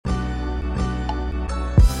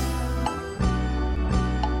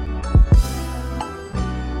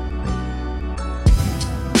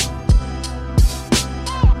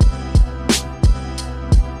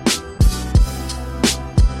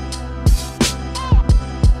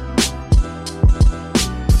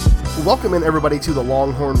Welcome in, everybody, to the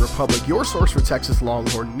Longhorn Republic, your source for Texas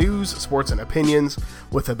Longhorn news, sports, and opinions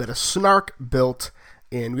with a bit of snark built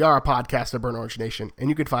in. We are a podcast of Burnt Orange Nation, and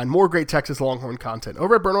you can find more great Texas Longhorn content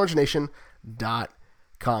over at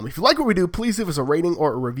BurntOrangeNation.com. If you like what we do, please leave us a rating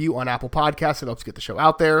or a review on Apple Podcasts. It helps get the show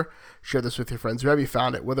out there. Share this with your friends wherever you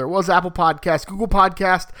found it, whether it was Apple Podcasts, Google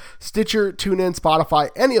Podcast, Stitcher, TuneIn, Spotify,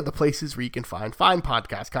 any of the places where you can find fine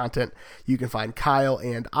podcast content. You can find Kyle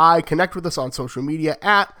and I. Connect with us on social media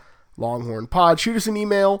at Longhorn Pod. Shoot us an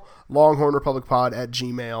email,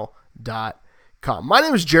 longhornrepublicpod@gmail.com. My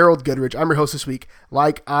name is Gerald Goodrich. I'm your host this week,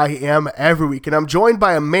 like I am every week, and I'm joined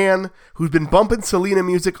by a man who's been bumping Selena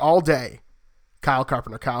music all day, Kyle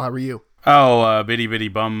Carpenter. Kyle, how are you? Oh, bitty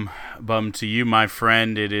bum to you, my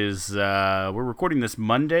friend. It is, we're recording this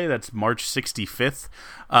Monday. That's March 65th.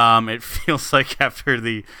 It feels like after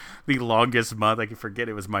the longest month. I can forget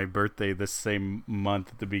it was my birthday this same month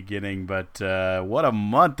at the beginning, but what a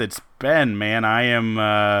month it's been, man. I am,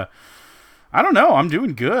 I don't know. I'm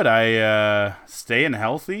doing good. I staying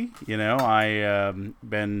healthy. You know, I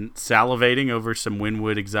been salivating over some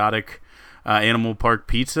Wynwood Exotic Animal Park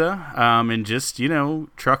pizza, and just, you know,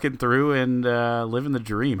 trucking through and living the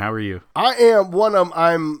dream. How are you? I am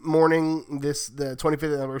I'm mourning the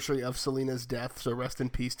 25th anniversary of Selena's death, so rest in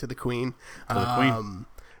peace to the Queen. To the Queen.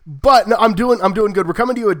 But no, I'm doing good. We're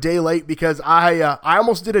coming to you a day late because I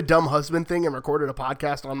almost did a dumb husband thing and recorded a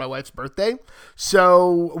podcast on my wife's birthday.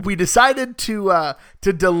 So we decided to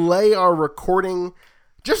delay our recording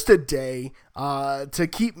just a day to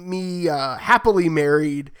keep me happily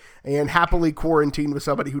married and happily quarantined with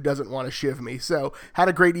somebody who doesn't want to shiv me. So had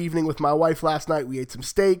a great evening with my wife last night. We ate some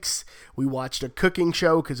steaks. We watched a cooking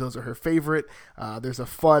show because those are her favorite. There's a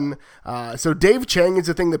fun. So Dave Chang is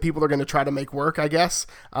the thing that people are going to try to make work, I guess.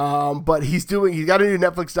 But he's got a new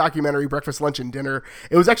Netflix documentary, Breakfast, Lunch, and Dinner.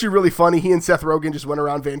 It was actually really funny. He and Seth Rogen just went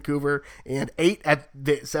around Vancouver and ate at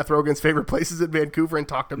Seth Rogen's favorite places in Vancouver and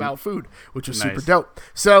talked about food, which was super dope.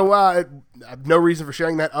 So I have no reason for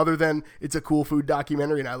sharing that other than it's a cool food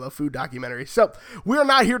documentary, and I love food documentaries. So we are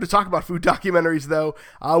not here to talk about food documentaries, though.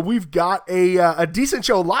 We've got a decent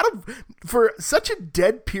show. For such a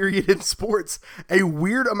dead period in sports, a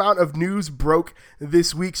weird amount of news broke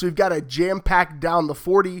this week. So we've got a jam-packed down the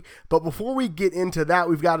 40. But before we get into that,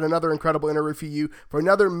 we've got another incredible interview for you for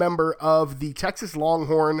another member of the Texas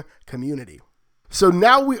Longhorn community. So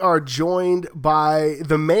now we are joined by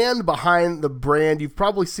the man behind the brand. You've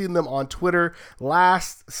probably seen them on Twitter,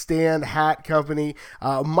 Last Stand Hat Company.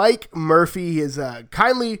 Mike Murphy has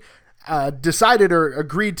kindly decided or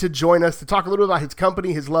agreed to join us to talk a little bit about his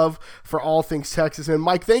company, his love for all things Texas. And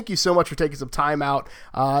Mike, thank you so much for taking some time out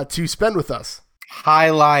to spend with us.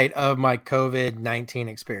 Highlight of my COVID-19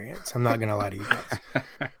 experience. I'm not going to lie to you guys.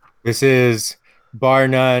 This is bar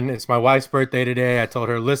none. It's my wife's birthday today. I told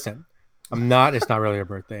her, listen, it's not really her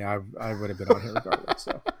birthday. I would have been on here regardless.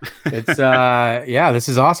 So it's, this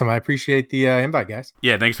is awesome. I appreciate the invite, guys.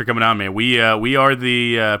 Yeah, thanks for coming on, man. We are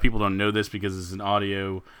the, people don't know this because it's an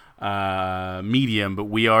audio medium, but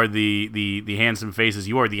we are the handsome faces.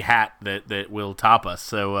 You are the hat that will top us.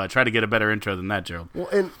 So try to get a better intro than that, Gerald.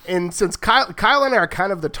 Well, and since Kyle and I are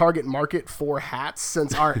kind of the target market for hats,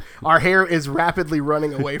 since our hair is rapidly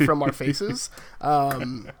running away from our faces,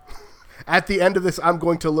 at the end of this, I'm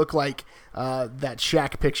going to look like that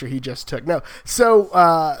Shaq picture he just took. No, so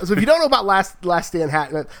if you don't know about Last Stand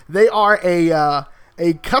Hat, they are a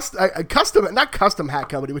custom, not custom hat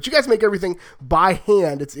company, but you guys make everything by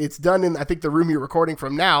hand. It's done in, I think, the room you're recording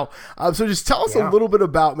from now. So just tell us a little bit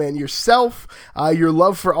about, man, yourself, your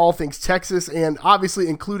love for all things Texas, and obviously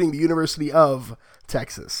including the University of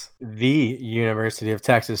Texas. The University of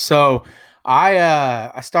Texas. So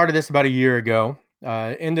I started this about a year ago.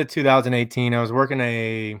 Into 2018, I was working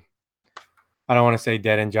I don't want to say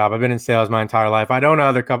dead-end job. I've been in sales my entire life. I own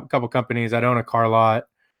other couple companies. I own a car lot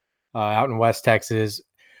out in West Texas.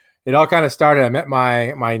 It all kind of started. I met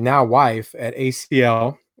my now wife at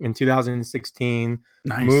ACL in 2016.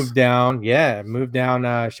 Nice. Moved down.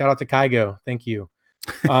 Shout out to Kygo. Thank you.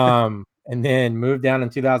 And then moved down in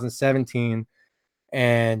 2017.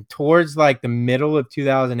 And towards like the middle of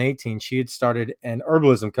 2018, she had started an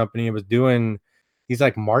herbalism company. It was doing these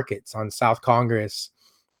like markets on South Congress,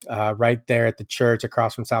 right there at the church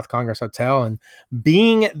across from South Congress Hotel. And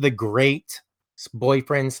being the great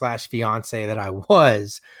boyfriend / fiance that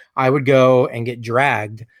I would go and get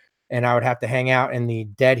dragged, and I would have to hang out in the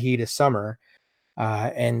dead heat of summer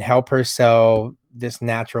and help her sell this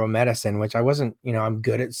natural medicine, which I wasn't, I'm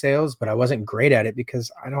good at sales, but I wasn't great at it because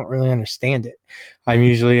I don't really understand it. I'm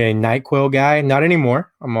usually a NyQuil guy. Not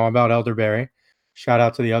anymore. I'm all about elderberry. Shout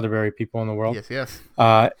out to the elderberry people in the world. Yes.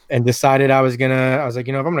 And decided I was like,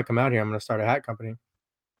 if I'm gonna come out here, I'm gonna start a hat company.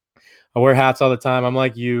 I wear hats all the time. I'm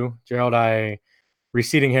like you, Gerald.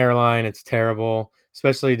 Receding hairline. It's terrible,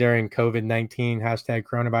 especially during COVID-19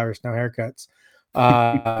 #coronavirus. No haircuts.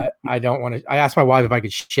 I don't want to. I asked my wife if I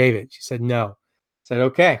could shave it. She said no. I said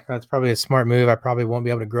okay. That's probably a smart move. I probably won't be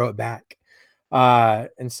able to grow it back.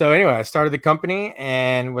 And so anyway, I started the company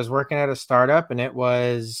and was working at a startup, and it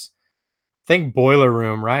was, think Boiler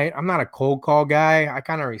Room, right? I'm not a cold call guy. I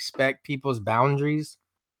kind of respect people's boundaries.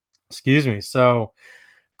 Excuse me. So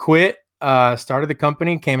quit, started the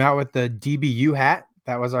company, came out with the DBU hat.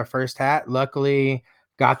 That was our first hat. Luckily,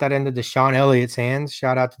 got that into Deshaun Elliott's hands.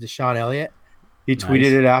 Shout out to Deshaun Elliott. He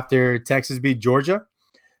tweeted it after Texas beat Georgia.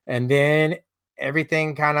 And then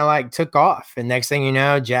everything kind of like took off. And next thing you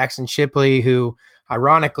know, Jackson Shipley, who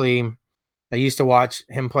ironically, I used to watch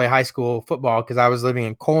him play high school football because I was living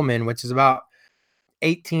in Coleman, which is about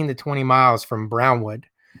 18 to 20 miles from Brownwood.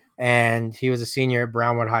 And he was a senior at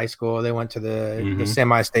Brownwood High School. They went to the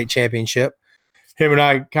semi-state championship. Him and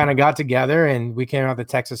I kind of got together and we came out with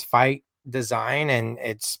the Texas Fight design, and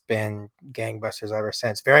it's been gangbusters ever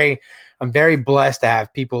since. I'm very blessed to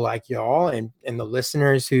have people like y'all and the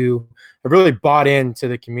listeners who have really bought into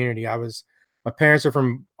the community. My parents are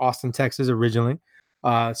from Austin, Texas originally.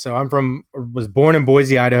 So was born in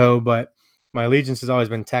Boise, Idaho, but my allegiance has always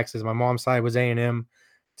been Texas. My mom's side was A&M.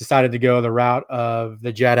 Decided to go the route of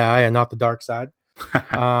the Jedi and not the dark side.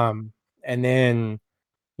 And then,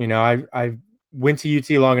 I went to UT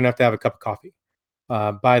long enough to have a cup of coffee.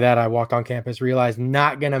 By that, I walked on campus, realized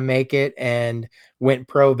not going to make it, and went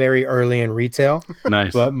pro very early in retail.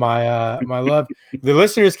 Nice. But my love, the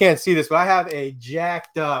listeners can't see this, but I have a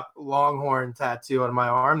jacked up Longhorn tattoo on my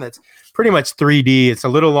arm that's pretty much 3D. It's a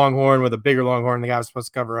little Longhorn with a bigger Longhorn the guy was supposed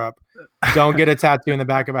to cover up. Don't get a tattoo in the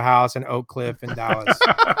back of a house in Oak Cliff in Dallas.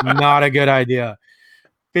 Not a good idea.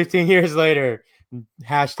 15 years later,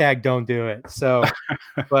 #don't do it. So,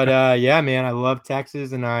 but yeah, man, I love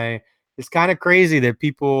Texas, and it's kind of crazy that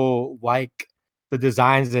people like the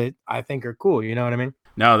designs that I think are cool. You know what I mean?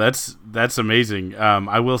 No, that's amazing.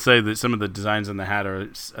 I will say that some of the designs on the hat are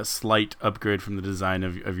a slight upgrade from the design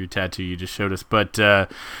of your tattoo you just showed us. But no,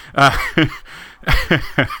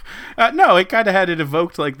 it kind of had it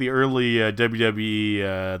evoked like the early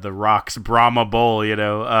WWE, The Rock's Brahma Bull,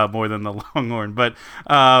 more than the Longhorn. But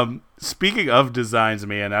speaking of designs,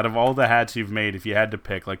 man, out of all the hats you've made, if you had to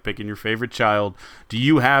pick, like picking your favorite child, do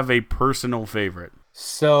you have a personal favorite?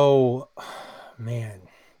 So, man.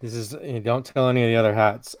 This is, don't tell any of the other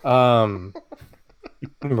hats.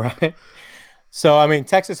 Right. So, I mean,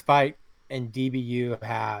 Texas Fight and DBU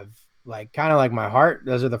have kind of like my heart.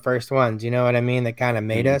 Those are the first ones, you know what I mean? That kind of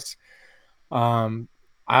made us. I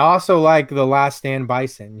also like The Last Stand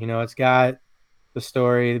Bison. It's got the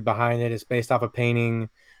story behind it. It's based off a painting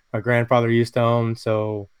my grandfather used to own.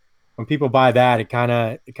 So when people buy that, it kind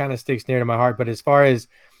of sticks near to my heart. But as far as,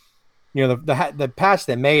 the patch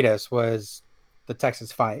that made us was the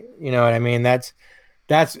Texas Fight. You know what I mean? It's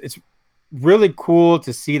really cool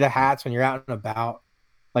to see the hats when you're out and about,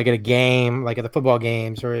 like at a game, like at the football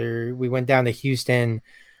games, or we went down to Houston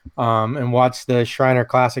and watched the Shriner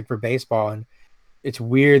Classic for baseball. And it's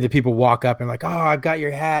weird that people walk up and like, oh, I've got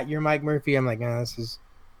your hat. You're Mike Murphy. I'm like, no, this is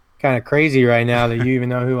kind of crazy right now that you even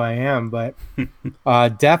know who I am. But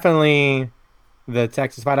definitely the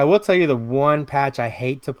Texas Fight. I will tell you the one patch I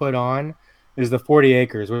hate to put on is the 40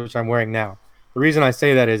 acres, which I'm wearing now. The reason I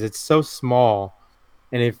say that is it's so small,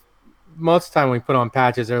 and if most of the time when we put on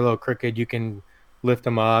patches, they're a little crooked, you can lift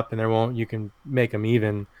them up and you can make them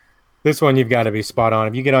even. This one, you've got to be spot on.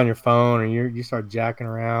 If you get on your phone or you start jacking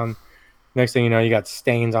around, next thing you know, you got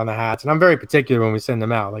stains on the hats. And I'm very particular when we send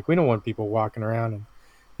them out. Like, we don't want people walking around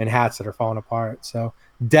in hats that are falling apart. So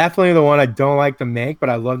definitely the one I don't like to make, but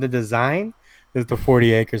I love the design, is the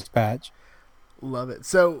 40 acres patch. Love it.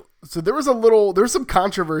 So there was some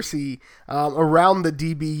controversy around the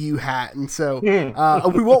DBU hat, and so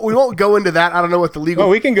we won't go into that. I don't know what the legal. Oh,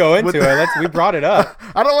 we can go into it. We brought it up.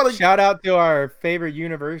 I don't want to shout out to our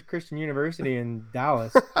favorite Christian university in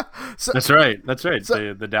Dallas. That's right.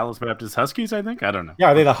 So, the Dallas Baptist Huskies, I think. I don't know.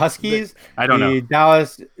 Yeah, are they the Huskies? I don't know.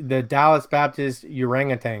 The Dallas Baptist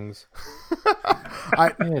orangutans.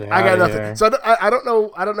 I got nothing. So I don't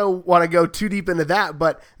know. Want to go too deep into that,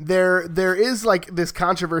 but there is like this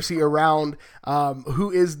controversy around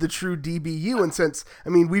who is the true DBU, and since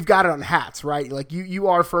we've got it on hats, right? Like you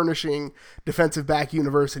are furnishing Defensive Back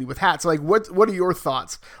University with hats. Like what are your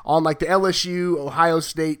thoughts on like the LSU, Ohio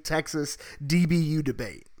State, Texas DBU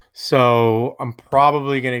debate? So I'm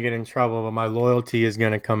probably gonna get in trouble, but my loyalty is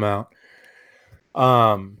gonna come out.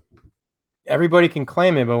 everybody can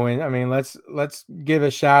claim it, but let's give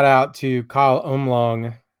a shout out to Kyle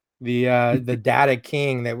Umlong, the data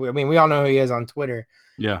king we all know who he is on Twitter.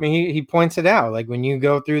 Yeah. I mean, he points it out. Like when you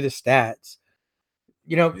go through the stats,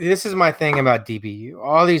 this is my thing about DBU.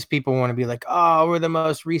 All these people want to be like, oh, we're the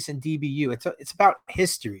most recent DBU. It's about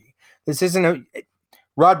history. This isn't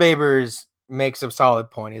Rod Babers makes a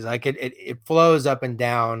solid point. He's like, it flows up and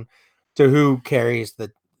down to who carries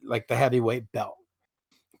the heavyweight belt.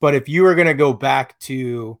 But if you were going to go back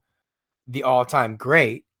to the all-time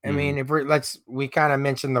great, I mean, if we kind of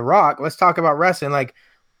mentioned The Rock, let's talk about wrestling. Like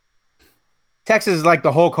Texas is like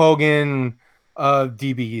the Hulk Hogan of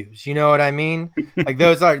DBUs. You know what I mean? Like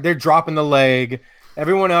they're dropping the leg.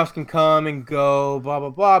 Everyone else can come and go, blah, blah,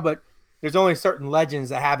 blah. But there's only certain legends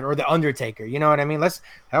that have it, or the Undertaker. You know what I mean?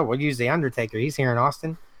 We'll use the Undertaker. He's here in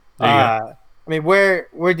Austin. I mean, we're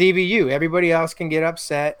DBU. Everybody else can get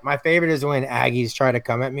upset. My favorite is when Aggies try to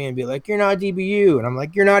come at me and be like, "You're not DBU," and I'm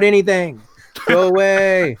like, "You're not anything. Go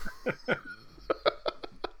away."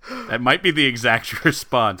 That might be the exact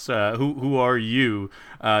response. Who are you?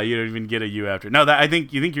 You don't even get a U after. No, I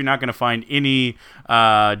think you're not going to find any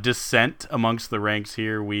dissent amongst the ranks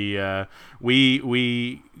here. We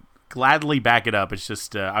gladly back it up. It's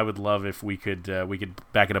just I would love if we could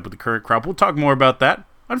back it up with the current crop. We'll talk more about that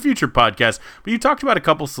on future podcasts. But you talked about a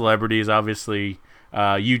couple celebrities. Obviously,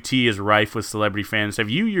 UT is rife with celebrity fans. Have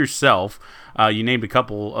you yourself? You named a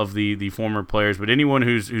couple of the former players, but anyone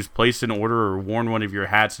who's placed an order or worn one of your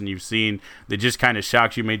hats and you've seen that just kind of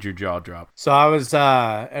shocked you, made your jaw drop? So I was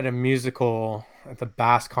at a musical at the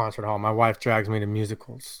Bass Concert Hall. My wife drags me to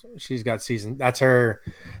musicals. She's got that's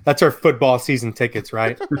her football season tickets,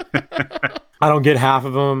 right? I don't get half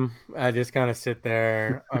of them. I just kind of sit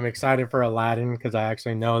there. I'm excited for Aladdin because I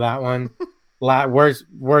actually know that one.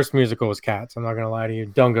 Worst musical was Cats. I'm not going to lie to you.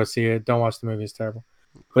 Don't go see it. Don't watch the movie. It's terrible.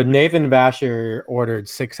 But Nathan Vasher ordered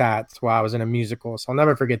 6 hats while I was in a musical, so I'll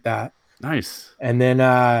never forget that. Nice. And then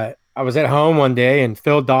I was at home one day, and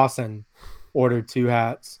Phil Dawson ordered 2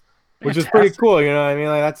 hats. Which is pretty cool, you know what I mean?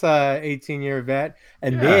 Like that's a 18-year vet.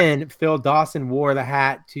 And then Phil Dawson wore the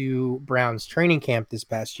hat to Brown's training camp this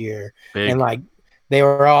past year. Big. And like they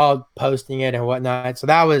were all posting it and whatnot. So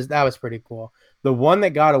that was pretty cool. The one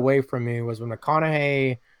that got away from me was when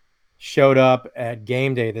McConaughey showed up at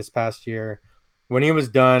game day this past year. When he was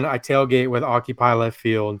done, I tailgate with Occupy Left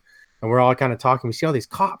Field. And we're all kind of talking. We see all these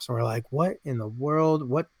cops. And we're like, what in the world?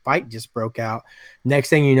 What fight just broke out? Next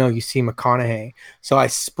thing you know, you see McConaughey. So I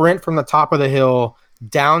sprint from the top of the hill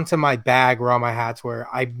down to my bag where all my hats were.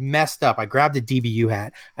 I messed up. I grabbed a DBU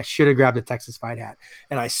hat. I should have grabbed a Texas Fight hat.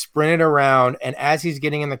 And I sprinted around. And as he's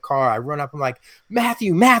getting in the car, I run up. I'm like,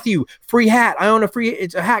 Matthew, free hat. I own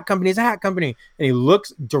it's a hat company. It's a hat company. And he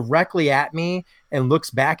looks directly at me and looks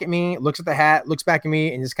back at me, looks at the hat, looks back at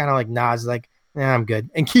me, and just kind of like nods like, "Yeah, I'm good,"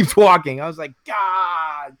 and keeps walking. I was like,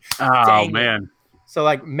 God. Oh, man. So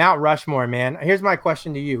like Mount Rushmore, man. Here's my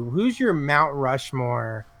question to you. Who's your Mount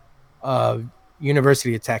Rushmore of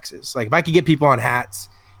University of Texas? Like if I could get people on hats,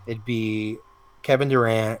 it'd be Kevin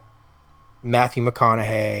Durant, Matthew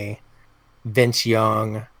McConaughey, Vince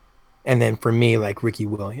Young, and then for me, like Ricky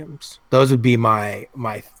Williams. Those would be my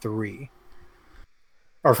 3.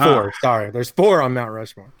 Or 4, sorry. There's 4 on Mount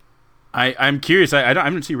Rushmore. I'm curious. I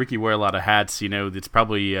don't see Ricky wear a lot of hats. You know, it's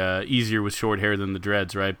probably easier with short hair than the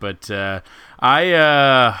dreads, right? But oh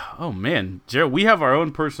man, Gerald, we have our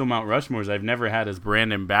own personal Mount Rushmores. I've never had as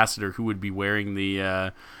brand ambassador who would be wearing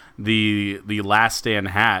the Last Stand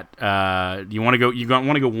hat. You want to go? You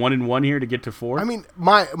want to go 1 and 1 here to get to 4? I mean,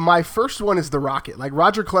 my first one is the Rocket. Like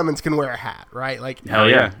Roger Clemens can wear a hat, right? Like hell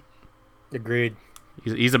yeah, agreed.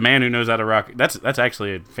 He's a man who knows how to rock. That's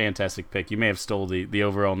actually a fantastic pick. You may have stole the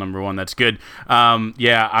overall number 1. That's good.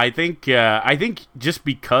 I think just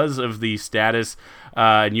because of the status,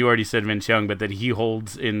 and you already said Vince Young, but that he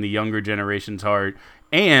holds in the younger generation's heart,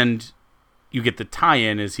 and you get the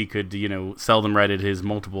tie-in as he could, sell them right at his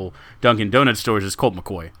multiple Dunkin' Donut stores is Colt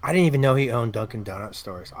McCoy. I didn't even know he owned Dunkin' Donut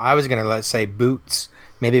stores. I was going to let's say boots.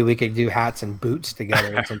 Maybe we could do hats and boots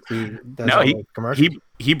together since he does all the commercials.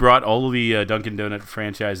 He brought all of the Dunkin' Donut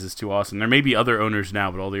franchises to Austin. There may be other owners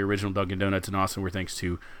now, but all the original Dunkin' Donuts in Austin were thanks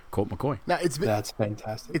to Colt McCoy. Now that's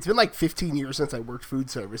fantastic. It's been like 15 years since I worked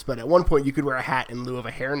food service, but at one point you could wear a hat in lieu of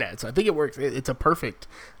a hairnet. So I think it works. It's a perfect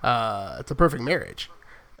marriage.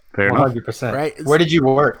 Fair enough. 100%. Right? Where did you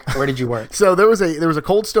work? So there was a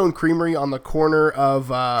Cold Stone Creamery on the corner of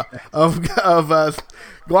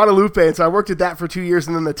Guadalupe, and so I worked at that for 2 years,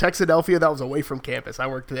 and then the Texadelphia that was away from campus. I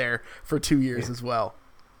worked there for 2 years as well.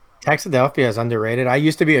 Texadelphia is underrated. I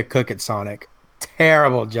used to be a cook at Sonic.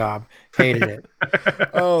 Terrible job. Hated it.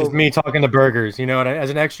 Just me talking to burgers. You know what? As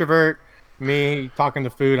an extrovert, Me talking to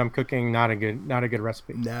food, I'm cooking not a good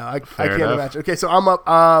recipe. No, I Fair can't enough. imagine. Okay, so I'm up.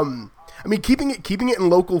 I mean, keeping it in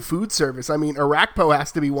local food service. I mean, Arakpo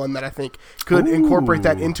has to be one that I think could incorporate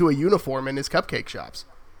that Ooh. into a uniform in his cupcake shops.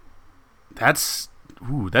 That's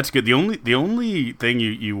good. The only thing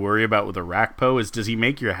you worry about with a Rakpo is, does he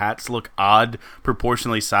make your hats look odd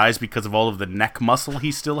proportionally sized because of all of the neck muscle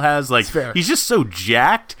he still has? Like, fair. he's just so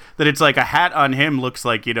jacked that it's like a hat on him looks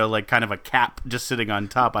like, like kind of a cap just sitting on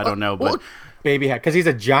top. I don't know, but Well, Baby hat, because he's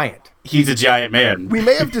a giant. he's a giant man. we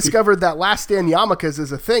may have discovered that Last Stand yarmulkes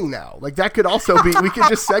is a thing now. Like that could also be. We could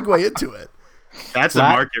just segue into it. That's a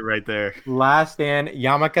market right there. Last stand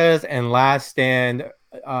yarmulkes and last stand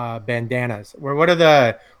bandanas. What are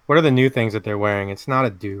the new things that they're wearing? It's not a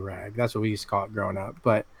do rag. That's what we used to call it growing up.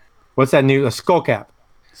 But what's that new? A skull cap.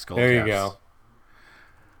 Skull There you caps. go.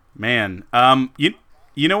 Man,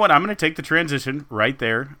 you know what? I'm going to take the transition right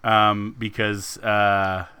there, because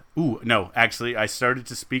actually, I started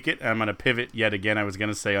to speak it. I'm going to pivot yet again. I was going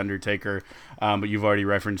to say Undertaker, but you've already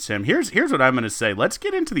referenced him. Here's what I'm going to say. Let's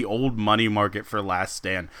get into the old money market for Last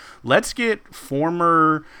Stand. Let's get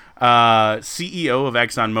former CEO of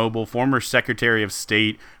ExxonMobil, former Secretary of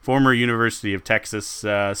State, former University of Texas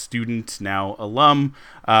student, now alum,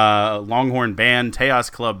 Longhorn Band,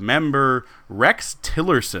 Teos Club member, Rex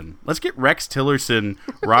Tillerson. Let's get Rex Tillerson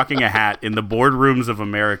rocking a hat in the boardrooms of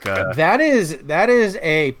America. That is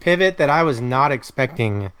a pivot that I was not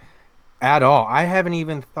expecting at all. I haven't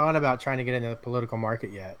even thought about trying to get into the political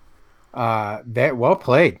market yet. Well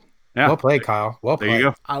played. Yeah. Well played, Kyle. Well played. There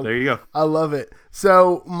you go. There you go. I love it.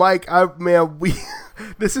 So, Mike,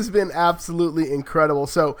 this has been absolutely incredible.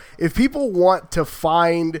 So, if people want to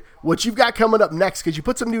find what you've got coming up next, because you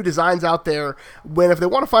put some new designs out there, if they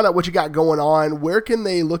want to find out what you got going on, where can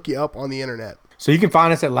they look you up on the internet? So you can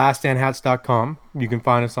find us at laststandhats.com. You can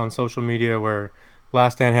find us on social media, where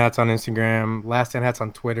Last Stand Hats on Instagram, Last Stand Hats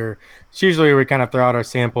on Twitter. It's usually we kind of throw out our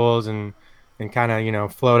samples and kind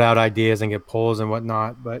of, float out ideas and get polls and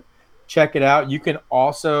whatnot. But check it out. You can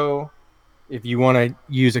also, if you want to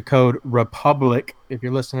use a code REPUBLIC, if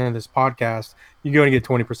you're listening to this podcast, you go and get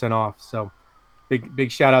 20% off. So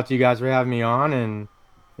big shout out to you guys for having me on,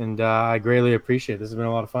 and I greatly appreciate it. This has been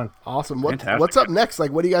a lot of fun. Awesome. Fantastic. What's up next?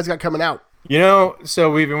 Like, what do you guys got coming out?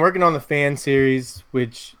 So we've been working on the fan series,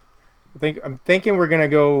 which I'm thinking we're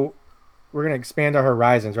gonna expand our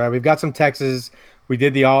horizons, right? We've got some Texas. We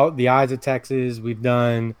did the Eyes of Texas. We've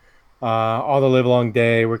done all the Live Long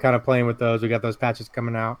Day. We're kind of playing with those. We got those patches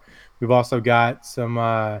coming out. We've also got some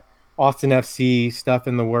Austin FC stuff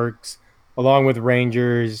in the works, along with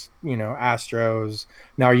Rangers, Astros.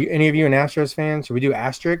 Now, are any of you an Astros fan? Should we do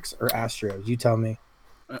Asterix or Astros? You tell me.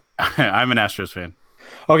 I'm an Astros fan.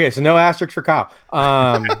 Okay, so no asterisks for Kyle.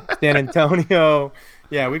 San Antonio.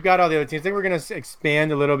 Yeah, we've got all the other teams. I think we're going to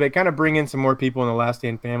expand a little bit, kind of bring in some more people in the Last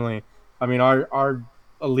Stand family. I mean, our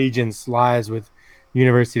allegiance lies with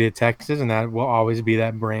University of Texas, and that will always be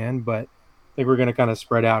that brand. But I think we're going to kind of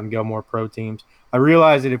spread out and go more pro teams. I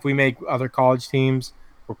realize that if we make other college teams,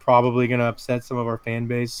 we're probably going to upset some of our fan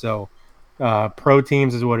base. So pro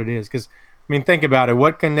teams is what it is. Because, think about it.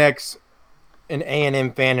 What connects an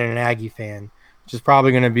A&M fan and an Aggie fan? Which is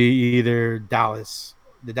probably going to be either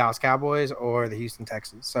the Dallas Cowboys, or the Houston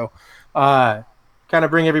Texans. So kind of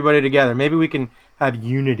bring everybody together. Maybe we can have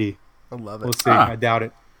unity. I love it. We'll see. I doubt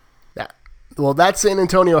it. Well, that San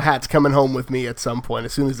Antonio hat's coming home with me at some point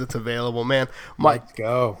as soon as it's available, man. Let's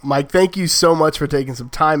go. Mike, thank you so much for taking some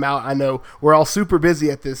time out. I know we're all super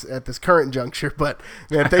busy at this current juncture, but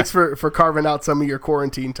man, thanks for carving out some of your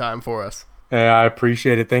quarantine time for us. Yeah, I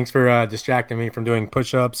appreciate it. Thanks for distracting me from doing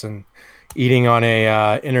push-ups and eating on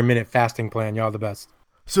a intermittent fasting plan. Y'all the best.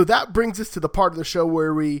 So that brings us to the part of the show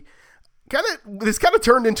where we this kind of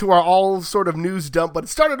turned into our all sort of news dump, but it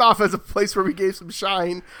started off as a place where we gave some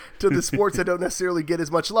shine to the sports that don't necessarily get as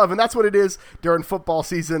much love, and that's what it is during football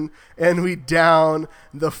season, and we down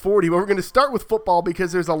the 40. But we're going to start with football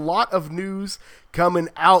because there's a lot of news coming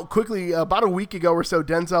out quickly. About a week ago or so,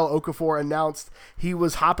 Denzel Okafor announced he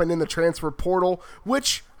was hopping in the transfer portal,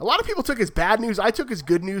 which a lot of people took as bad news. I took as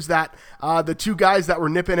good news that the two guys that were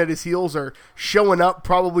nipping at his heels are showing up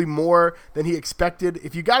probably more than he expected.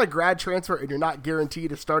 If you got a grad transfer and you're not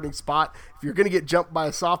guaranteed a starting spot, if you're going to get jumped by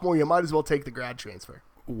a sophomore, you might as well take the grad transfer.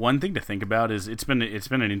 One thing to think about is it's been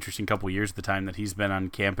an interesting couple of years, the time that he's been on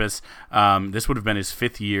campus. This would have been his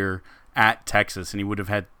 5th year at Texas, and he would have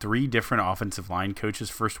had 3 different offensive line coaches.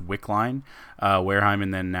 First Wickline, Wareheim,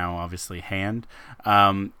 and then now obviously Hand.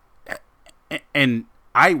 And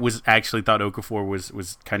I was actually thought Okafor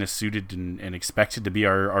was kind of suited and expected to be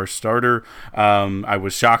our starter. I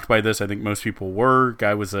was shocked by this. I think most people were.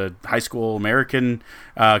 Guy was a high school American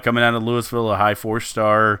coming out of Louisville, a high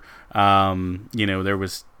 4-star. There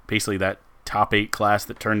was basically that top 8 class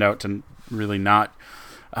that turned out to really not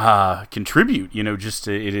contribute.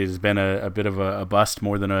 It has been a bit of a bust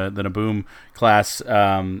more than a boom class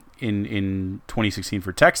in 2016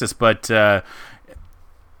 for Texas, but.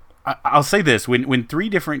 I'll say this: when 3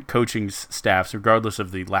 different coaching staffs, regardless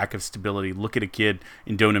of the lack of stability, look at a kid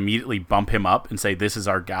and don't immediately bump him up and say, this is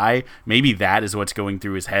our guy, maybe that is what's going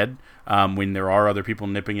through his head when there are other people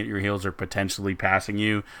nipping at your heels or potentially passing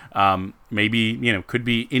you. Maybe, could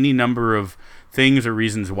be any number of things or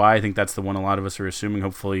reasons why. I think that's the one a lot of us are assuming.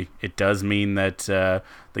 Hopefully it does mean that the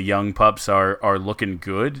young pups are looking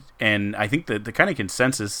good. And I think that the kind of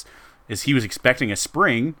consensus is he was expecting a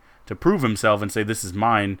spring to prove himself and say, this is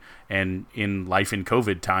mine. And in life in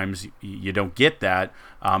COVID times, you don't get that.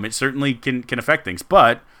 It certainly can affect things.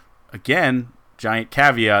 But again, giant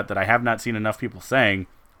caveat that I have not seen enough people saying,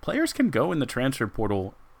 players can go in the transfer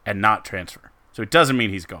portal and not transfer. So it doesn't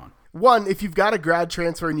mean he's gone. One, if you've got a grad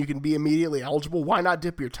transfer and you can be immediately eligible, why not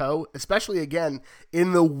dip your toe? Especially, again,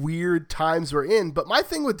 in the weird times we're in. But my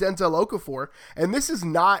thing with Denzel Okafor, and this is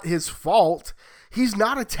not his fault, he's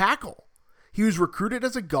not a tackle. He was recruited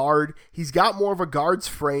as a guard. He's got more of a guard's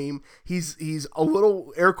frame. He's a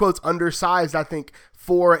little, air quotes, undersized, I think,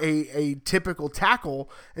 for a typical tackle.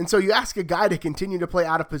 And so you ask a guy to continue to play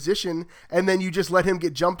out of position and then you just let him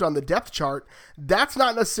get jumped on the depth chart. That's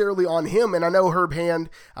not necessarily on him. And I know Herb Hand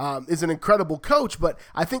is an incredible coach, but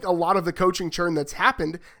I think a lot of the coaching churn that's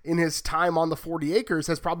happened in his time on the 40 acres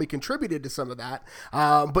has probably contributed to some of that.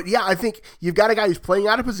 But yeah, I think you've got a guy who's playing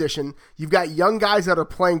out of position. You've got young guys that are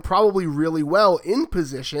playing probably really well in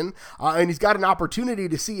position. And he's got an opportunity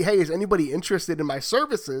to see, hey, is anybody interested in my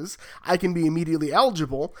services? I can be immediately eligible.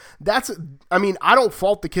 I don't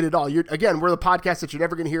fault the kid at all. Again, we're the podcast that you're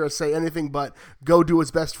never going to hear us say anything but go do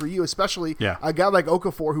what's best for you, especially a guy like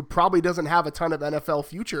Okafor who probably doesn't have a ton of NFL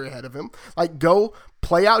future ahead of him. Like, go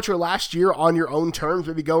play out your last year on your own terms.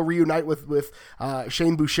 Maybe go reunite with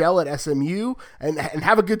Shane Buechele at SMU and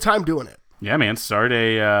have a good time doing it. Yeah, man. Start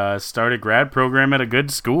a grad program at a good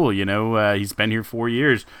school. He's been here 4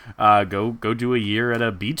 years. Go do a year at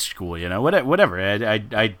a beach school. Whatever.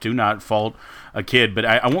 I do not fault a kid, but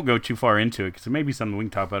I won't go too far into it because it may be something we can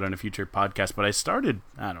talk about on a future podcast. But I started,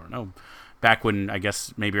 I don't know, back when, I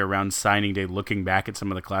guess maybe around signing day, looking back at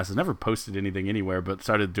some of the classes. Never posted anything anywhere, but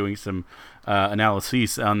started doing some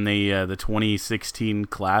analyses on the 2016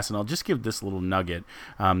 class. And I'll just give this little nugget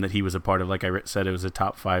that he was a part of. Like I said, it was a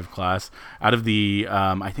top 5 class. Out of the,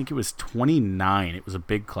 I think it was 29, it was a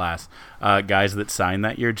big class, guys that signed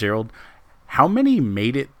that year, Gerald, how many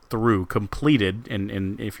made it through, completed,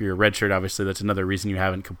 and if you're a redshirt, obviously that's another reason you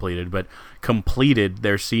haven't completed, but completed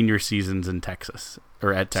their senior seasons in Texas,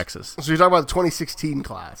 or at Texas. So you're talking about the 2016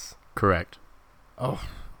 class? Correct. Oh,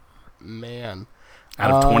 man.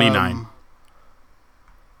 Out of 29.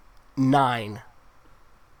 9.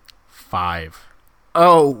 5.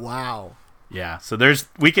 Oh, wow. Yeah, so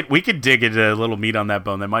we could dig into a little meat on that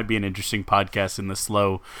bone. That might be an interesting podcast in the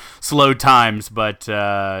slow times, but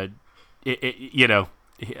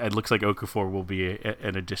it looks like Okafor will be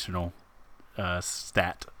an additional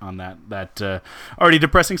stat on that already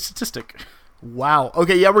depressing statistic. Wow.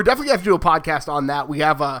 Okay. Yeah, we're definitely going to have to do a podcast on that. We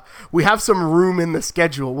have some room in the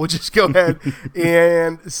schedule. We'll just go ahead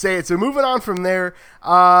and say it. So moving on from there,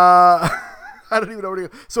 I don't even know where to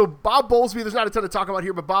go. So Bob Bowlesby, there's not a ton to talk about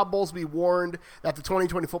here, but Bob Bowlesby warned that the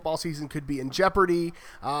 2020 football season could be in jeopardy.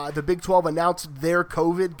 The Big 12 announced their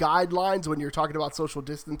COVID guidelines when you're talking about social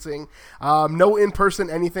distancing. No in-person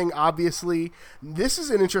anything, obviously. This is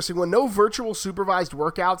an interesting one. No virtual supervised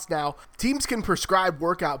workouts. Now, teams can prescribe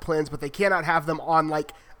workout plans, but they cannot have them on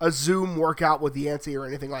like a Zoom workout with Yancey or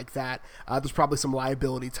anything like that. There's probably some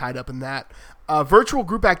liability tied up in that. Virtual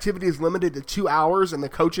group activity is limited to 2 hours, and the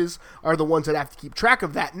coaches are the ones that have to keep track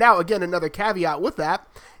of that. Now, again, another caveat with that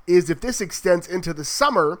is if this extends into the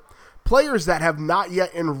summer, players that have not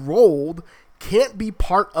yet enrolled can't be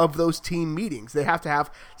part of those team meetings. They have to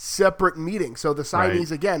have separate meetings. So the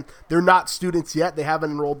signees, again, they're not students yet. They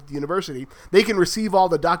haven't enrolled at the university. They can receive all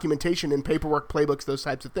the documentation and paperwork, playbooks, those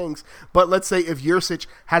types of things. But let's say if Yurcich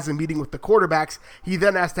has a meeting with the quarterbacks, he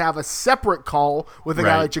then has to have a separate call with a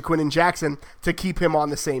guy like Jaquin Jackson to keep him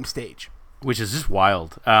on the same stage. Which is just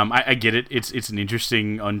wild. I get it. It's an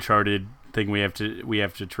interesting, uncharted thing we have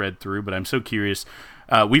to tread through. But I'm so curious.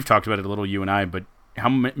 We've talked about it a little, you and I, but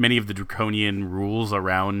many of the draconian rules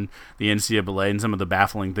around the NCAA and some of the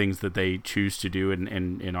baffling things that they choose to do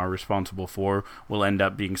and are responsible for will end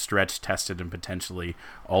up being stretched, tested, and potentially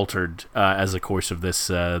altered as the course of this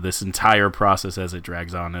entire process as it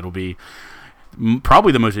drags on. It'll be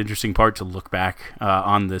probably the most interesting part to look back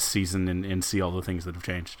on this season and see all the things that have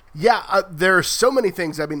changed. Yeah, there are so many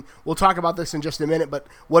things. I mean, we'll talk about this in just a minute, but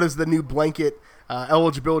what does the new blanket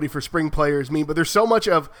eligibility for spring players mean? But there's so much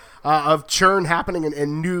of churn happening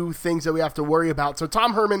and new things that we have to worry about. So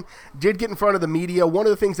Tom Herman did get in front of the media. One of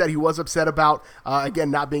the things that he was upset about,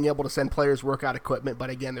 again, not being able to send players workout equipment, but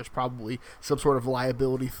again, there's probably some sort of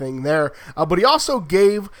liability thing there. But he also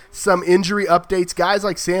gave some injury updates. Guys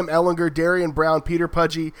like Sam Ehlinger, Darian Brown, Peter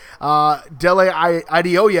Pudgy, Dele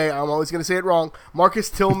Adeoye, I'm always going to say it wrong, Marcus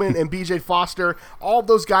Tillman, and BJ Foster. All of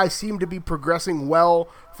those guys seem to be progressing well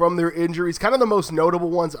from their injuries. Kind of the most notable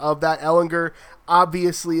ones of that. Ehlinger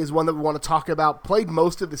obviously is one that we want to talk about. Played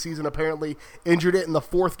most of the season, apparently injured it in the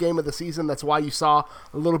 4th game of the season. That's why you saw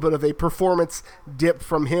a little bit of a performance dip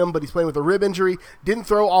from him, but he's playing with a rib injury. Didn't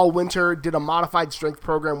throw all winter, did a modified strength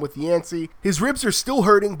program with Yancey. His ribs are still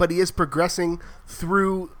hurting, but he is progressing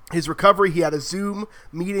through his recovery. He had a Zoom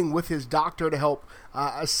meeting with his doctor to help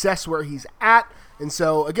assess where he's at. And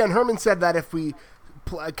so, again, Herman said that if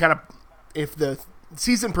the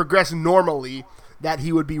season progressed normally, that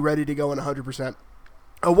he would be ready to go in 100%.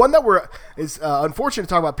 One that is unfortunate to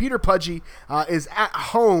talk about, Peter Pudgy is at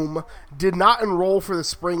home, did not enroll for the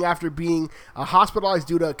spring after being hospitalized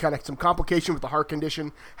due to kind of some complication with the heart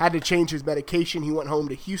condition, had to change his medication. He went home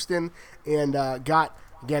to Houston and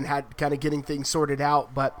had kind of getting things sorted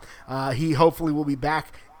out, but he hopefully will be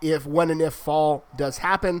back when and if fall does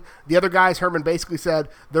happen. The other guys, Herman basically said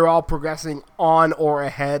they're all progressing on or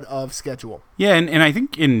ahead of schedule. Yeah, and I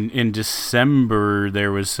think in December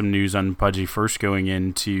there was some news on Pudgy first going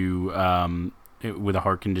into with a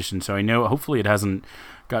heart condition. So I know hopefully it hasn't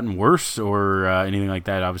gotten worse or anything like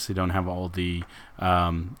that. Obviously don't have all the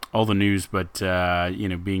news, but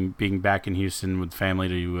being back in Houston with family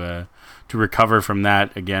to recover from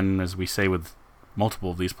that, again, as we say with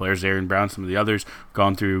multiple of these players, Aaron Brown, some of the others,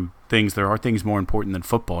 gone through things. There are things more important than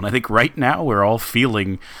football, and I think right now we're all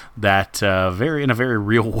feeling that in a very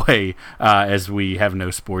real way as we have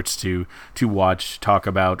no sports to watch, talk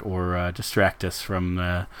about, or distract us from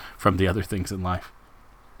the other things in life.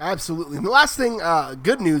 Absolutely. And the last thing,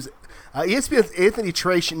 good news, ESPN's Anthony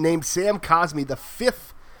Trace named Sam Cosmi the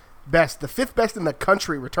fifth best in the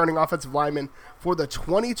country returning offensive lineman for the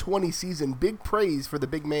 2020 season. Big praise for the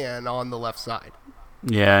big man on the left side.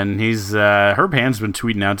 Yeah, and he's Herb Hand's been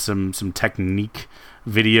tweeting out some technique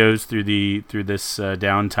videos through this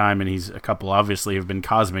downtime, and he's a couple obviously have been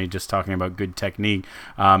Cosme just talking about good technique,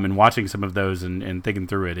 and watching some of those and thinking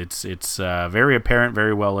through it. It's very apparent,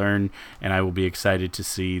 very well earned, and I will be excited to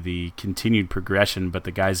see the continued progression. But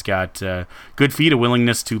the guy's got good feet, a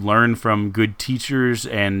willingness to learn from good teachers,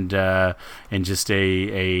 and just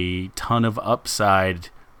a ton of upside.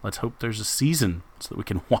 Let's hope there's a season so that we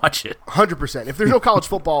can watch it. 100%. If there's no college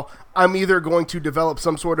football, I'm either going to develop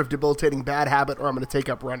some sort of debilitating bad habit or I'm going to take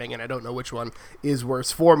up running, and I don't know which one is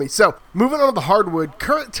worse for me. So, moving on to the hardwood,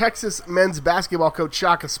 current Texas men's basketball coach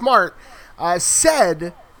Shaka Smart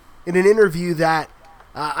said in an interview that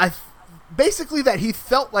basically that he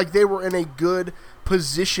felt like they were in a good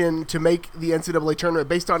position to make the NCAA tournament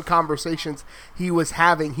based on conversations he was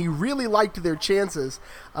having. He really liked their chances.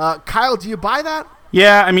 Kyle, do you buy that?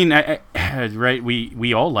 Yeah, I mean, right,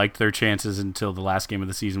 we all liked their chances until the last game of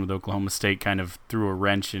the season with Oklahoma State kind of threw a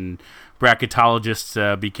wrench and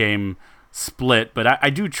bracketologists became split. But I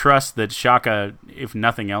do trust that Shaka, if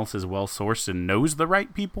nothing else, is well-sourced and knows the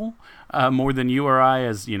right people more than you or I,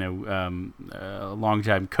 as, a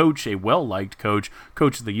longtime coach, a well-liked coach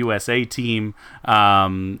of the USA team,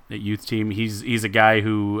 the youth team. He's a guy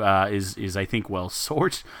who is I think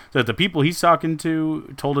well-sourced. So that the people he's talking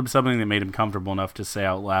to told him something that made him comfortable enough to say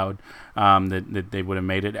out loud that they would have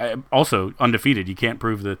made it. Also, undefeated. You can't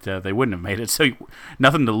prove that they wouldn't have made it. So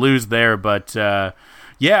nothing to lose there, but...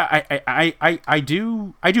 yeah, I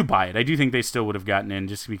do buy it. I do think they still would have gotten in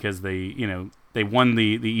just because they won the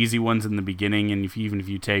easy ones in the beginning, and even if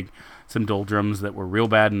you take some doldrums that were real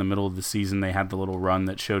bad in the middle of the season, they had the little run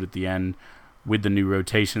that showed at the end with the new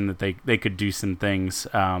rotation that they could do some things.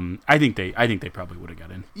 I think they probably would have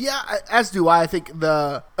got in. Yeah, as do I. I think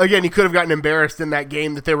he could have gotten embarrassed in that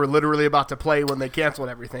game that they were literally about to play when they canceled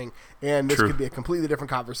everything, and this could be a completely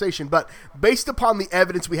different conversation. But based upon the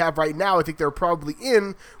evidence we have right now, I think they're probably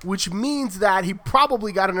in, which means that he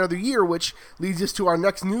probably got another year, which leads us to our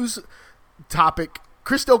next news topic.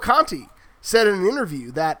 Chris Del Conte said in an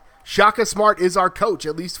interview that Shaka Smart is our coach,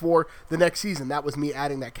 at least for the next season. That was me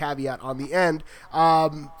adding that caveat on the end.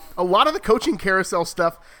 A lot of the coaching carousel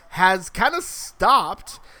stuff has kind of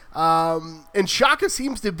stopped, and Shaka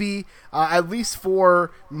seems to be, at least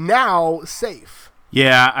for now, safe.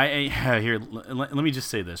 Yeah, here. Let me just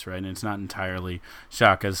say this, right? And it's not entirely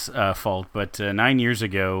Shaka's fault, but 9 years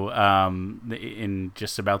ago, in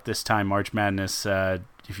just about this time, March Madness.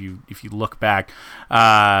 If you look back,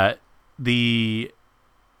 the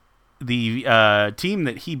team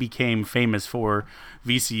that he became famous for,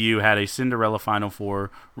 VCU, had a Cinderella Final Four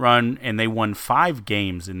run, and they won 5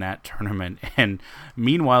 games in that tournament. And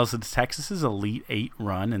meanwhile, since Texas's Elite Eight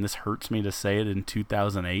run, and this hurts me to say it, in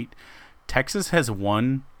 2008. Texas has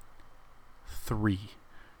won 3.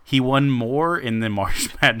 He won more in the March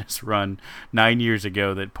Madness run 9 years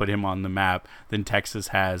ago that put him on the map than Texas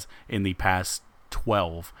has in the past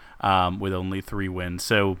 12, with only 3 wins.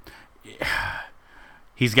 So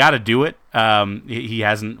he's got to do it. He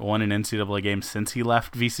hasn't won an NCAA game since he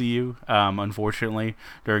left VCU, unfortunately,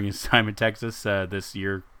 during his time in Texas. This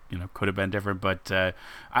year, could have been different. But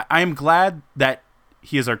I am glad that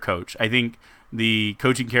he is our coach. I think the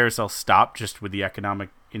coaching carousel stopped just with the economic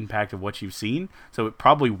impact of what you've seen. So it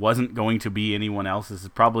probably wasn't going to be anyone else's.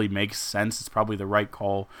 It probably makes sense. It's probably the right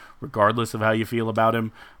call, regardless of how you feel about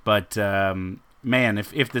him. But man,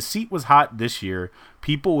 if the seat was hot this year,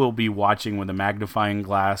 people will be watching with a magnifying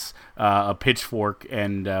glass, a pitchfork,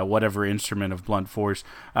 and whatever instrument of blunt force,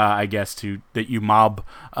 I guess, that you mob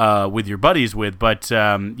with your buddies with. But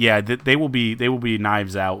they will be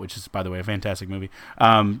Knives Out, which is, by the way, a fantastic movie.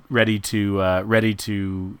 Ready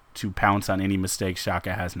to pounce on any mistakes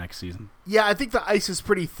Shaka has next season. Yeah, I think the ice is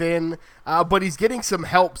pretty thin, but he's getting some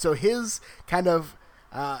help. So his kind of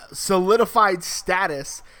solidified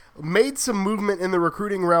status made some movement in the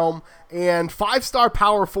recruiting realm, and 5-star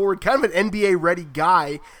power forward, kind of an NBA-ready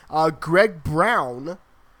guy, Greg Brown.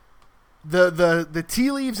 The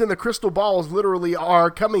tea leaves and the crystal balls literally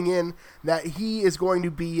are coming in that he is going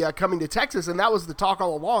to be coming to Texas, and that was the talk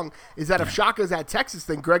all along, is that if Shaka's at Texas,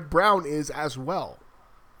 then Greg Brown is as well.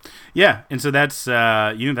 Yeah, and so that's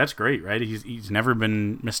that's great, right? He's never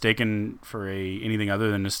been mistaken for anything other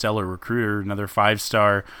than a stellar recruiter, another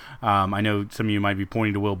 5-star. I know some of you might be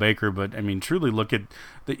pointing to Will Baker, but I mean, truly look at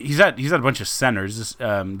he's at a bunch of centers.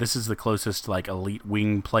 This is the closest elite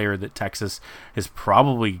wing player that Texas has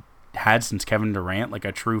probably had since Kevin Durant, like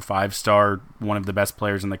a true 5-star, one of the best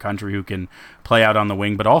players in the country who can play out on the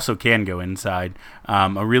wing, but also can go inside.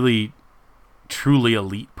 A really truly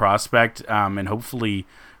elite prospect, and hopefully,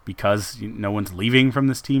 because no one's leaving from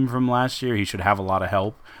this team from last year, he should have a lot of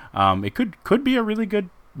help. It could be a really good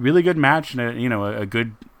match, and a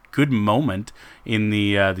good moment in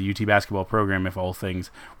the UT basketball program if all things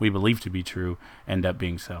we believe to be true end up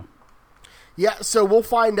being so. Yeah, so we'll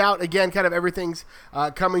find out. Again, kind of everything's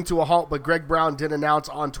coming to a halt, but Greg Brown did announce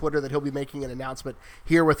on Twitter that he'll be making an announcement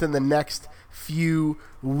here within the next few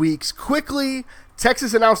weeks. Quickly,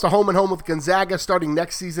 Texas announced a home-and-home with Gonzaga starting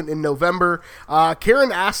next season in November.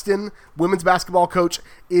 Karen Aston, women's basketball coach,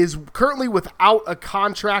 is currently without a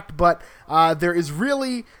contract, but there's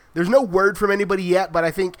no word from anybody yet, but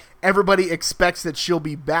I think everybody expects that she'll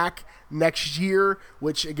be back next year,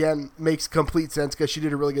 which again makes complete sense because she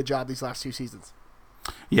did a really good job these last 2 seasons.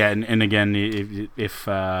 Yeah, and again, if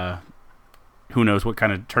who knows what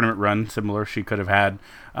kind of tournament run similar she could have had,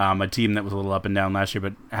 a team that was a little up and down last year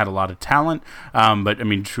but had a lot of talent. But I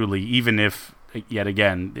mean, truly, even if yet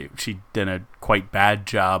again she did a quite bad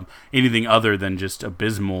job, anything other than just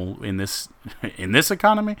abysmal in this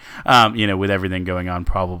economy, with everything going on,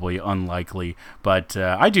 probably unlikely. But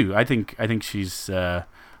I think she's.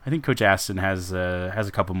 I think Coach Aston has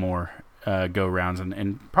a couple more go rounds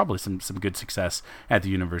and probably some good success at the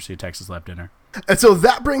University of Texas left in her. And so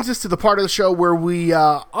that brings us to the part of the show where we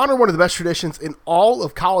honor one of the best traditions in all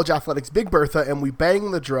of college athletics, Big Bertha, and we bang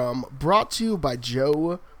the drum, brought to you by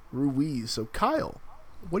Joe Ruiz. So Kyle,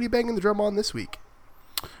 what are you banging the drum on this week?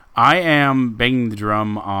 I am banging the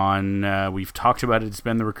drum on, we've talked about it, it's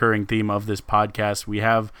been the recurring theme of this podcast. We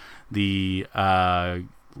have the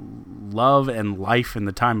love and life in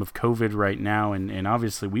the time of COVID right now, and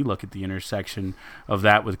obviously we look at the intersection of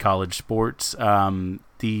that with college sports.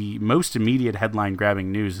 The most immediate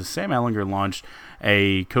headline-grabbing news is Sam Ehlinger launched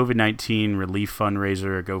a COVID-19 relief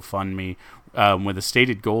fundraiser, a GoFundMe, with a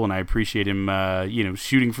stated goal, and I appreciate him,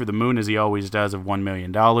 shooting for the moon as he always does, of $1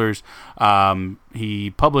 million.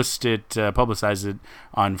 publicized it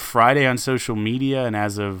on Friday on social media, and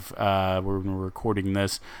as of we're recording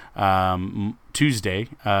this Tuesday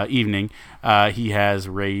evening, he has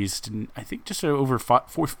raised, I think, just over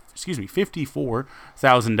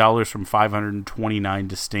 $54,000 from 529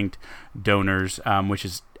 distinct donors, which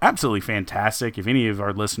is absolutely fantastic. If any of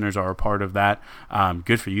our listeners are a part of that,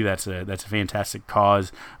 good for you. That's a fantastic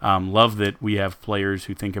cause. Love that we have players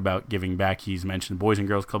who think about giving back. He's mentioned Boys and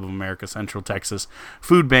Girls Club of America, Central Texas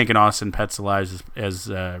Food Bank, and Austin Pets Alive as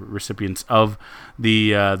recipients of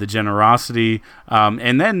the generosity.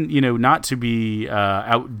 And then, not to be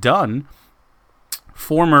outdone,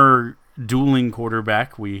 former dueling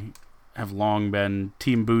quarterback. We have long been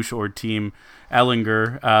Team Bush or Team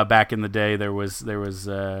Ellinger. Back in the day, there was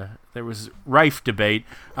rife debate,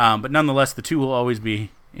 but nonetheless, the two will always be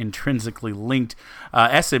intrinsically linked.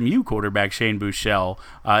 SMU quarterback Shane Buechele,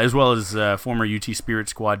 as well as former UT Spirit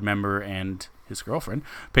Squad member and his girlfriend,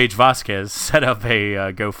 Paige Vasquez, set up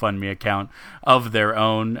a GoFundMe account of their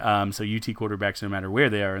own. So UT quarterbacks, no matter where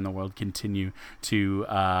they are in the world, continue to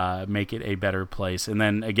make it a better place. And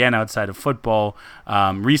then again, outside of football,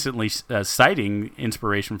 recently citing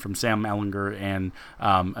inspiration from Sam Ellinger and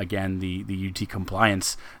again the UT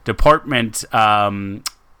compliance department.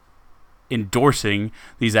 Endorsing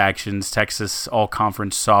these actions, Texas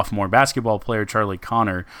All-Conference sophomore basketball player Charlie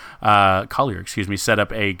Collier, set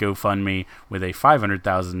up a GoFundMe with a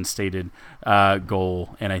 $500,000 stated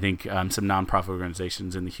goal, and I think some nonprofit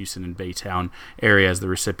organizations in the Houston and Baytown area as the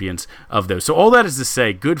recipients of those. So all that is to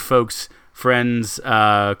say, good folks, friends,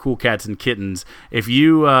 cool cats and kittens. If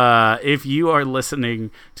you are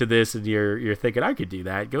listening to this and you're thinking I could do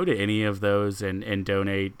that, go to any of those and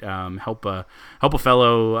donate. Help a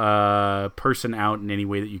fellow person out in any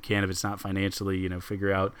way that you can. If it's not financially,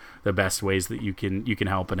 figure out the best ways that you can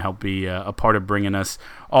help and help be a part of bringing us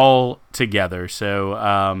all together.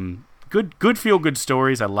 So good feel good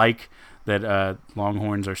stories. I like that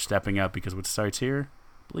Longhorns are stepping up, because what starts here, I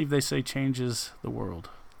believe they say, changes the world.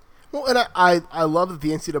 Well, and I love that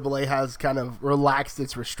the NCAA has kind of relaxed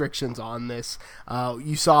its restrictions on this.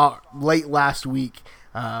 You saw late last week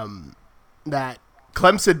that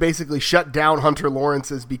Clemson basically shut down Hunter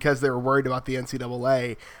Lawrence's because they were worried about the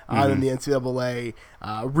NCAA. And then the NCAA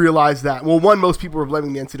realized that, well, most people were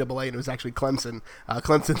blaming the NCAA, and it was actually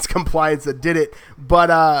Clemson's compliance that did it.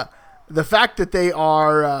 But the fact that they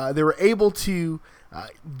were able to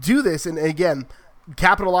do this, and again,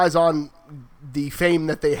 capitalize on the fame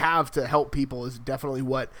that they have to help people, is definitely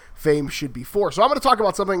what fame should be for. So I'm going to talk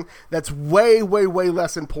about something that's way, way, way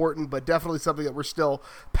less important, but definitely something that we're still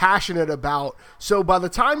passionate about. So by the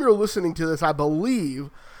time you're listening to this, I believe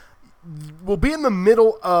we'll be in the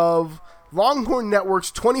middle of Longhorn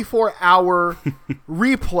Network's 24-hour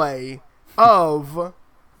replay of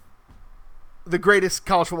the greatest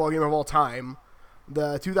college football game of all time,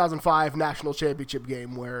 the 2005 National Championship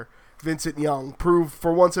game, where Vincent Young proved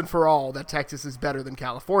for once and for all that Texas is better than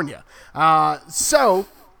California. So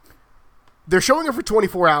they're showing it for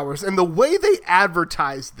 24 hours, and the way they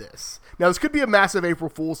advertise this, now this could be a massive April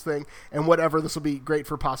Fool's thing and whatever, this will be great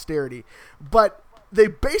for posterity, but they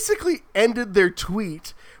basically ended their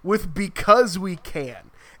tweet with "because we can."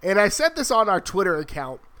 And I said this on our Twitter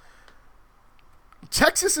account.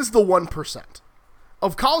 Texas is the 1%.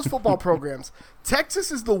 Of college football programs,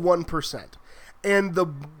 Texas is the 1%. And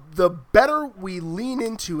the better we lean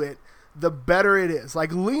into it, the better it is.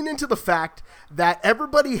 Like, lean into the fact that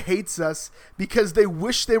everybody hates us because they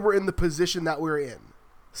wish they were in the position that we're in.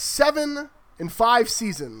 7 and 5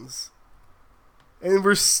 seasons, and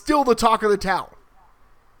we're still the talk of the town.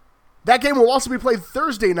 That game will also be played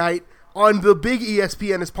Thursday night on the big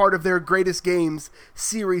ESPN as part of their Greatest Games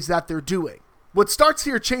series that they're doing. What starts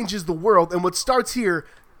here changes the world, and what starts here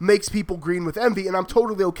makes people green with envy, and I'm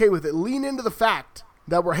totally okay with it. Lean into the fact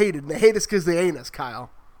that we're hated, and they hate us because they ain't us, Kyle.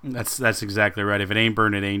 That's exactly right. If it ain't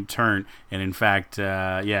burnt, it ain't turnt. And in fact,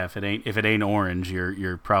 if it ain't orange,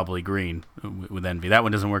 you're probably green with envy. That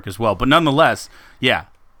one doesn't work as well. But nonetheless, yeah,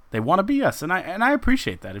 they want to be us, and I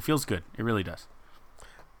appreciate that. It feels good. It really does.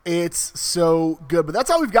 It's so good. But that's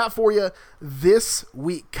all we've got for you this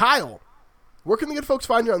week. Kyle, where can the good folks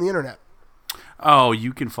find you on the internet? Oh,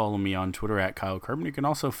 you can follow me on Twitter at Kyle Kerbin. You can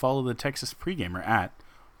also follow the Texas Pregamer at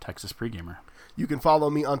Texas Pregamer. You can follow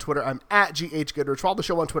me on Twitter. I'm at GH Goodrich. Follow the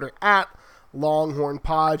show on Twitter at Longhorn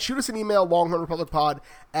Pod. Shoot us an email,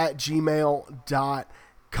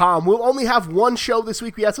 longhornrepublicpod@gmail.com. We'll only have one show this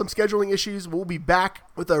week. We had some scheduling issues. We'll be back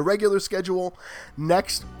with a regular schedule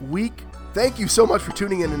next week. Thank you so much for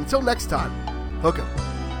tuning in. And until next time, hook 'em.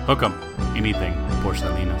 Hook 'em. Anything por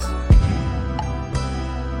Salinas.